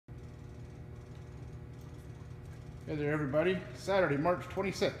Hey there everybody, Saturday, March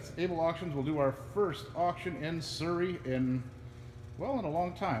 26th, Able Auctions will do our first auction in Surrey in a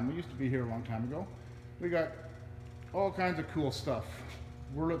long time. We used to be here a long time ago. We got all kinds of cool stuff.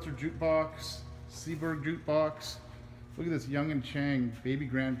 Wurlitzer jukebox, Seaberg jukebox. Look at this Young & Chang baby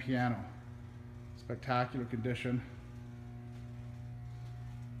grand piano. Spectacular condition.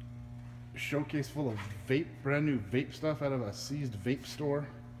 Showcase full of brand new vape stuff out of a seized vape store.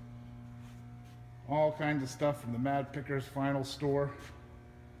 All kinds of stuff from the Mad Pickers final store.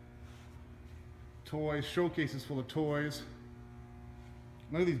 Toys, showcases full of toys.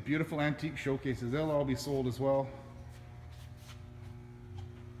 Look at these beautiful antique showcases. They'll all be sold as well.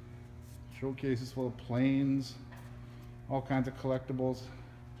 Showcases full of planes. All kinds of collectibles.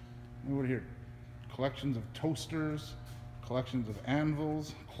 And over here, collections of toasters, collections of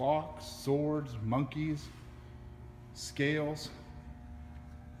anvils, clocks, swords, monkeys, scales,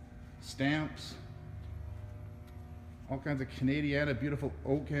 stamps. All kinds of Canadiana, beautiful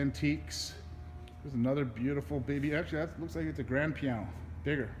oak antiques. There's another beautiful baby. Actually, that looks like it's a grand piano,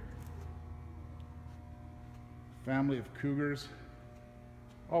 bigger. Family of cougars,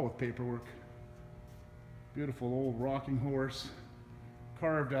 all with paperwork. Beautiful old rocking horse.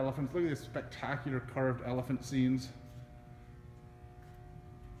 Carved elephants. Look at these spectacular carved elephant scenes.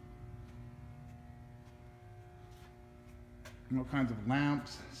 And all kinds of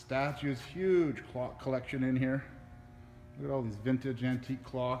lamps, statues, huge clock collection in here. Look at all these vintage antique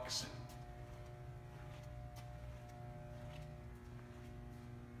clocks.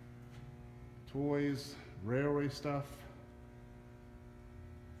 Toys, railway stuff.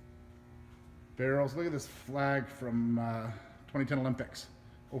 Barrels. Look at this flag from 2010 Olympics,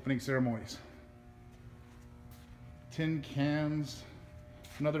 opening ceremonies. Tin cans.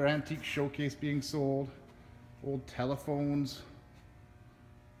 Another antique showcase being sold. Old telephones.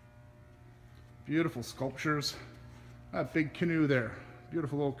 Beautiful sculptures. That big canoe there,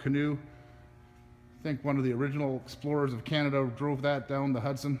 beautiful old canoe. I think one of the original explorers of Canada drove that down the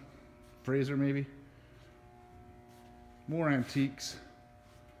Hudson. Fraser, maybe. More antiques.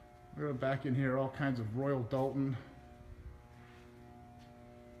 We're back in here, all kinds of Royal Dalton.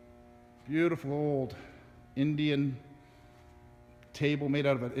 Beautiful old Indian table made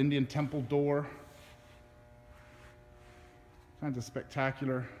out of an Indian temple door. Kinds of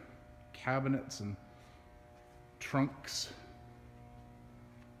spectacular cabinets and trunks.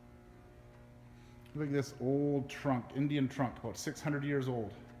 Look at this old trunk, Indian trunk, about 600 years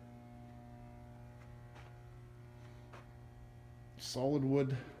old. Solid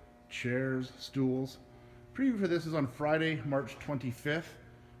wood chairs, stools. Preview for this is on Friday, March 25th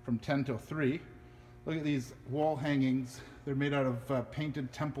from 10 till 3. Look at these wall hangings. They're made out of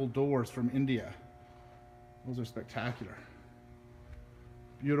painted temple doors from India. Those are spectacular.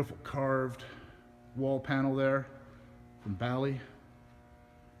 Beautiful carved wall panel there from Bali.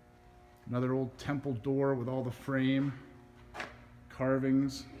 Another old temple door with all the frame,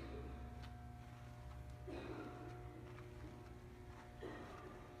 carvings.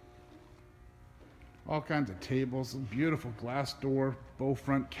 All kinds of tables, beautiful glass door, bow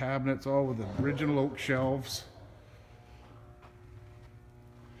front cabinets, all with the original oak shelves.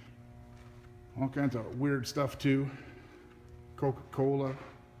 All kinds of weird stuff too. Coca-Cola,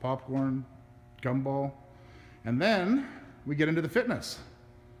 popcorn, gumball. And then we get into the fitness.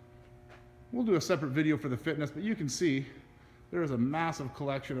 We'll do a separate video for the fitness, but you can see there is a massive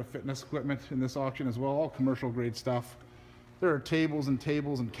collection of fitness equipment in this auction as well, all commercial grade stuff. There are tables and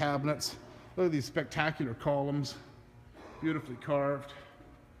cabinets. Look at these spectacular columns, beautifully carved.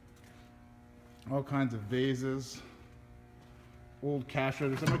 All kinds of vases, old cash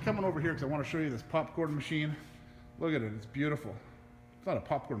registers. I'm coming over here because I want to show you this popcorn machine. Look at it, it's beautiful. It's not a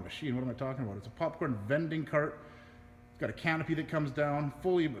popcorn machine, what am I talking about? It's a popcorn vending cart. It's got a canopy that comes down,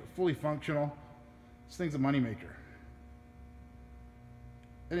 fully functional. This thing's a moneymaker.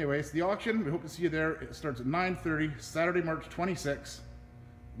 Anyways, the auction, we hope to see you there. It starts at 9:30, Saturday, March 26th,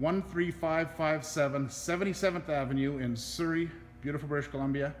 13557 77th Avenue in Surrey, beautiful British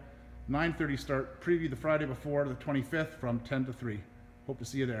Columbia. 9:30 start, preview the Friday before, the 25th from 10 to 3. Hope to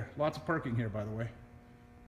see you there. Lots of parking here, by the way.